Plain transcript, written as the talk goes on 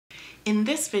In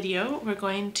this video, we're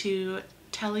going to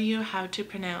tell you how to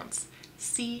pronounce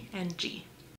C and G.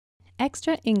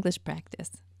 Extra English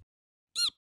practice.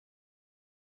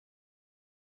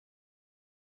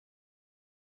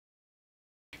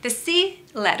 The C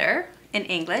letter in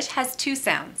English has two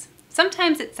sounds.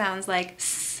 Sometimes it sounds like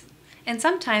S, and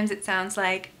sometimes it sounds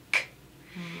like K.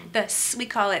 The S, we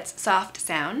call it soft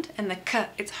sound, and the K,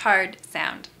 it's hard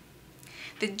sound.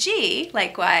 The G,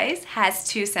 likewise, has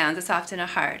two sounds, a soft and a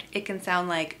hard. It can sound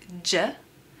like J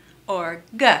or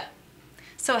G.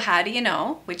 So how do you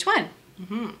know which one?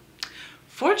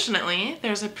 Fortunately,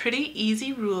 there's a pretty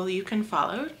easy rule you can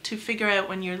follow to figure out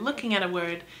when you're looking at a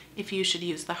word if you should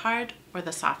use the hard or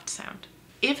the soft sound.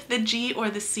 If the G or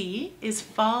the C is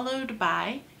followed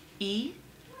by E,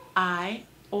 I,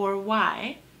 or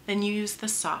Y, then you use the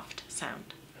soft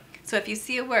sound. So if you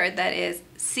see a word that is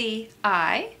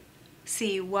C-I,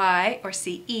 C-Y, or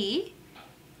C-E,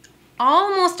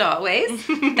 almost always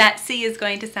that C is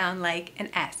going to sound like an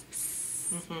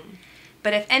S.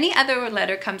 But if any other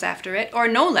letter comes after it, or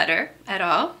no letter at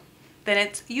all, then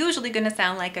it's usually going to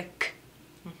sound like a K.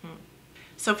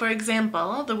 So for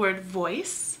example, the word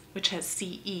voice, which has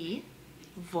C-E,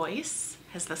 voice,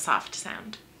 has the soft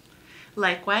sound.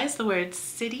 Likewise, the words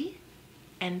city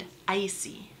and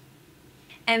icy.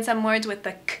 And some words with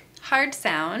the K hard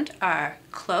sound are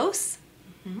close,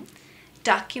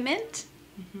 document,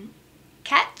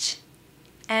 catch,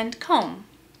 and comb.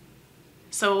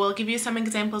 So we'll give you some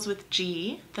examples with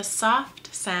G. The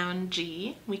soft sound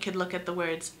G, we could look at the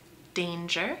words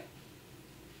danger,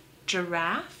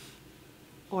 giraffe,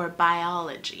 or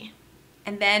biology.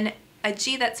 And then a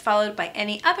G that's followed by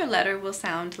any other letter will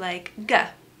sound like G.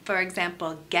 For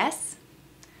example, guess,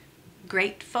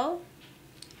 grateful,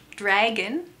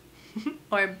 dragon,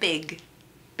 or big.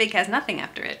 Big has nothing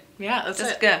after it. Yeah, that's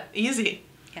Just it. G. Easy.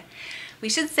 Yeah. We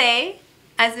should say,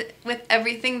 as with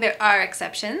everything, there are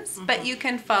exceptions, but you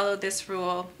can follow this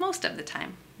rule most of the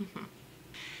time.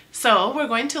 So we're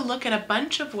going to look at a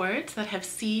bunch of words that have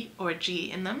C or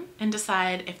G in them and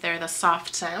decide if they're the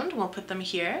soft sound, we'll put them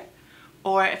here,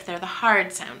 or if they're the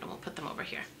hard sound, and we'll put them over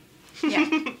here.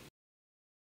 Yeah.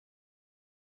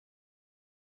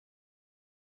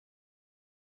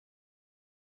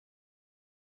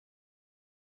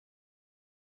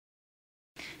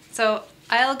 So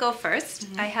I'll go first.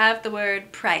 I have the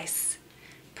word price.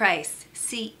 Price.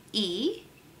 C-E.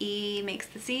 E makes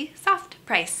the C soft.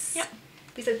 Price. Yep.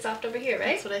 We said soft over here,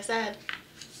 right? That's what I said.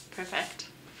 Perfect.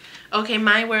 Okay,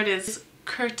 my word is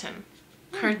curtain.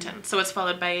 Curtain. So it's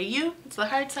followed by a U. It's the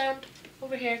hard sound.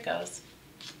 Over here it goes.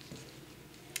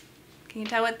 Can you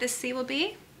tell what this C will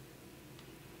be?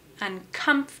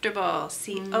 Uncomfortable.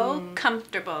 C-O,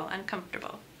 comfortable.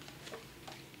 Uncomfortable.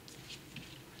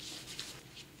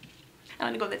 I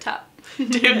want to go to the top. Do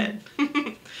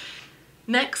it.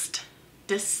 Next,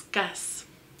 discuss.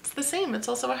 It's the same. It's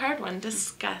also a hard one.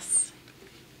 Discuss.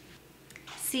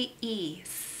 C-E,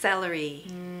 celery.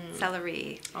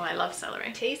 Celery. Oh, I love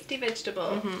celery. Tasty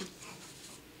vegetable.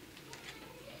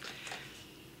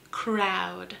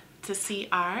 Crowd. It's a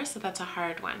C-R, so that's a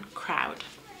hard one. Crowd.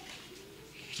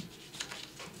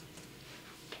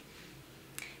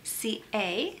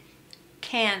 C-A,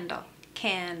 candle.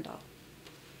 Candle.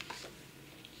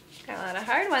 Got a lot of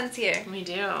hard ones here. We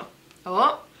do.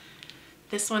 Oh,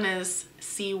 this one is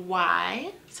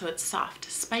C-Y, so it's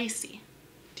soft. Spicy.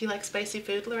 Do you like spicy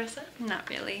food, Larissa? Not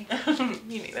really.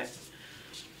 Me neither.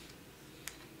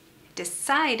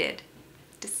 Decided.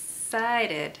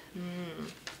 Decided.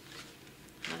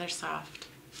 Another soft.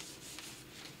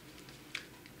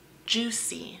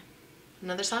 Juicy.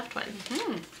 Another soft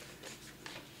one.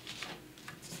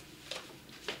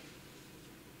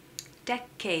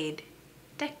 Decade.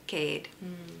 Decade.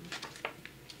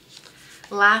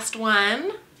 Last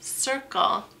one,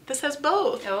 circle. This has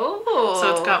both. Oh. So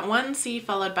it's got one C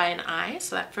followed by an I,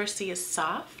 so that first C is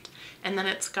soft, and then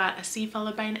it's got a C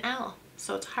followed by an L,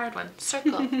 so it's a hard one.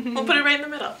 Circle. We'll put it right in the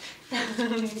middle.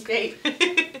 Great.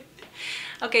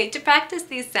 Okay, to practice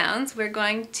these sounds, we're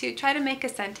going to try to make a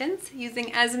sentence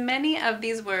using as many of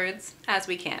these words as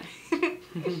we can. Do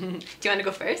you want to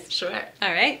go first? Sure.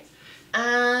 All right.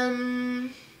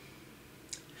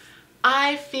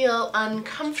 I feel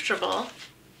uncomfortable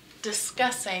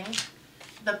discussing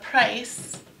the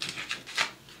price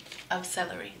of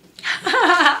celery.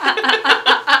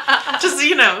 Just so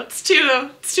you know, it's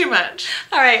too much.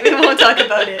 All right, we won't talk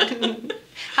about it.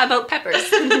 How about peppers?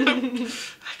 I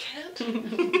can't.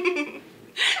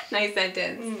 Nice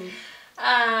sentence.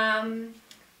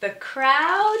 The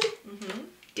crowd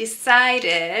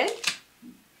decided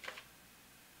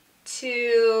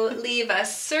to leave a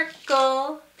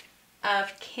circle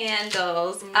of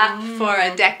candles up for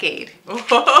a decade.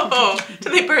 Oh,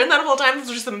 did they burn that whole time?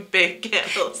 Those are some big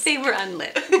candles. They were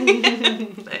unlit.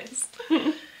 Nice.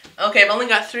 Okay, I've only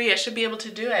got 3. I should be able to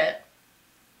do it.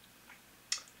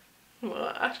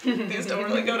 These don't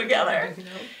really go together.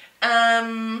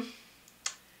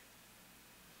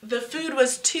 The food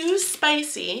was too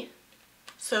spicy,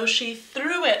 so she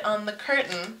threw it on the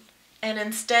curtain and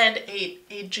instead ate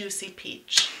a juicy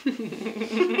peach.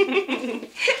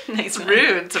 Nice one.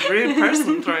 Rude. It's a rude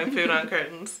person throwing food on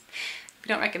curtains. We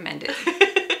don't recommend it.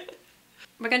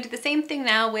 We're going to do the same thing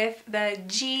now with the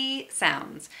G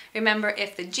sounds. Remember,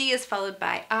 if the G is followed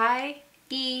by I,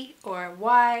 E, or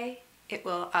Y, it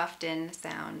will often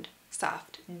sound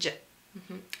soft, J.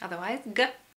 Otherwise, G.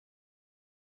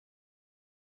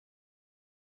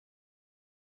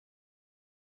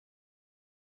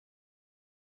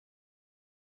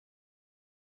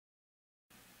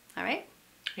 All right?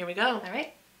 Here we go. All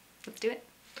right. Let's do it.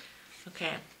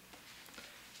 Okay.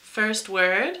 First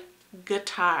word,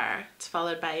 guitar. It's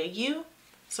followed by a U,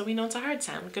 so we know it's a hard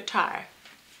sound. Guitar.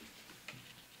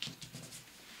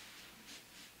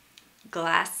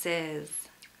 Glasses.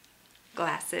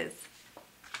 Glasses.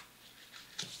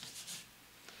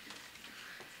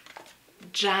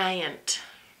 Giant.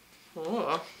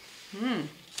 Oh.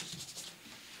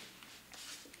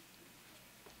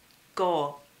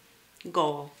 Goal.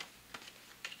 Goal.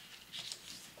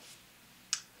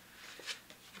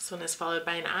 This one is followed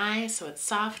by an I, so it's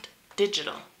soft.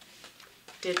 Digital.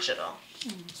 Digital.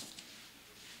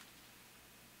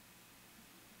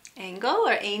 Angle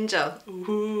or angel?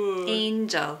 Ooh.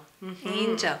 Angel.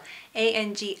 Angel.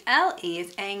 A-N-G-L-E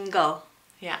is angle.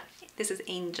 Yeah. This is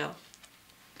angel.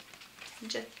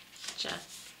 J.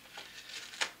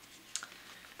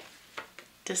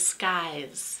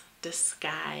 Disguise.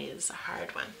 Disguise. A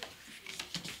hard one.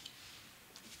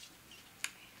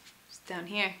 It's down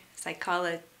here.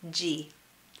 Psychology.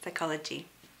 Psychology.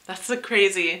 That's a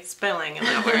crazy spelling in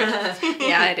that word.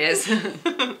 Yeah, it is.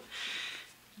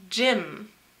 Gym.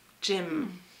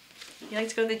 Gym. You like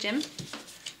to go to the gym?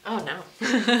 Oh no.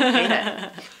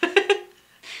 Hate it.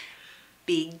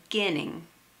 Beginning.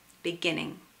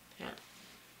 Beginning. Yeah.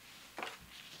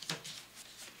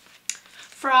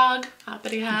 Frog.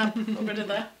 Hoppity hop. Over to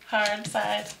the hard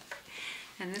side.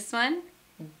 And this one,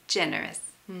 generous.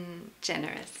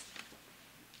 Generous.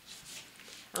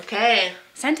 Okay.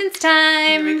 Sentence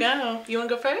time. Here we go. You want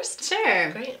to go first?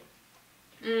 Sure. Great.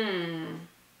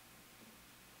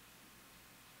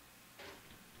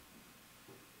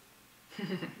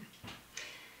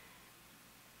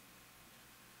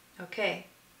 Okay.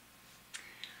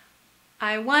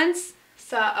 I once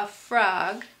saw a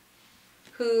frog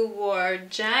who wore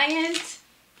giant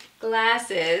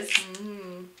glasses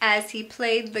as he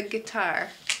played the guitar.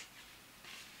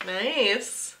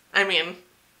 Nice. I mean,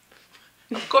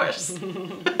 of course.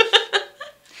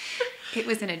 It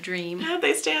was in a dream. How'd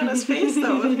they stay on his face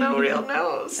though with no real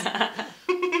nose?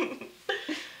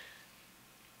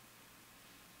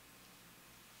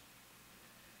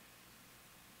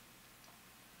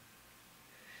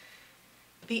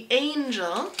 The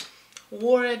angel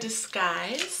wore a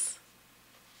disguise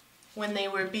when they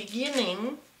were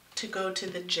beginning to go to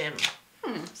the gym.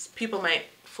 People might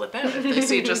flip out if they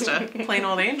see just a plain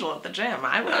old angel at the gym.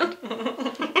 I would.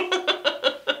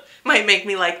 Might make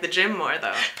me like the gym more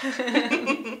though.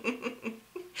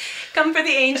 Come for the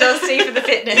angel, stay for the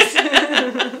fitness.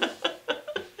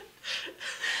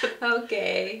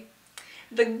 Okay.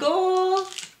 The goal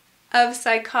of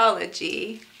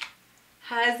psychology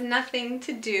has nothing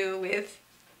to do with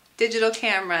digital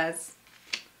cameras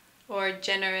or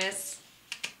generous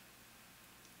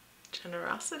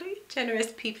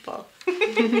people.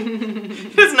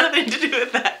 It has nothing to do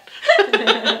with that.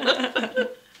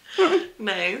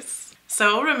 Nice.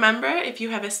 So remember, if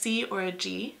you have a C or a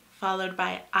G followed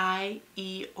by I,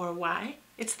 E, or Y,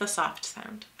 it's the soft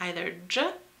sound, either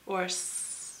J or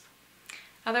S.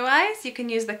 Otherwise, you can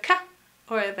use the K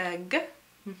or the G.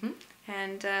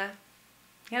 And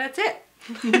yeah, that's it.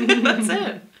 That's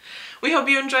it. We hope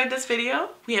you enjoyed this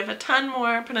video. We have a ton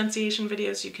more pronunciation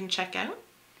videos you can check out.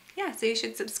 Yeah, so you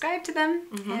should subscribe to them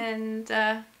and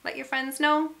let your friends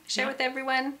know. Share with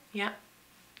everyone. Yeah.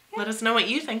 Let us know what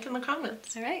you think in the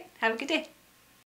comments. All right. Have a good day.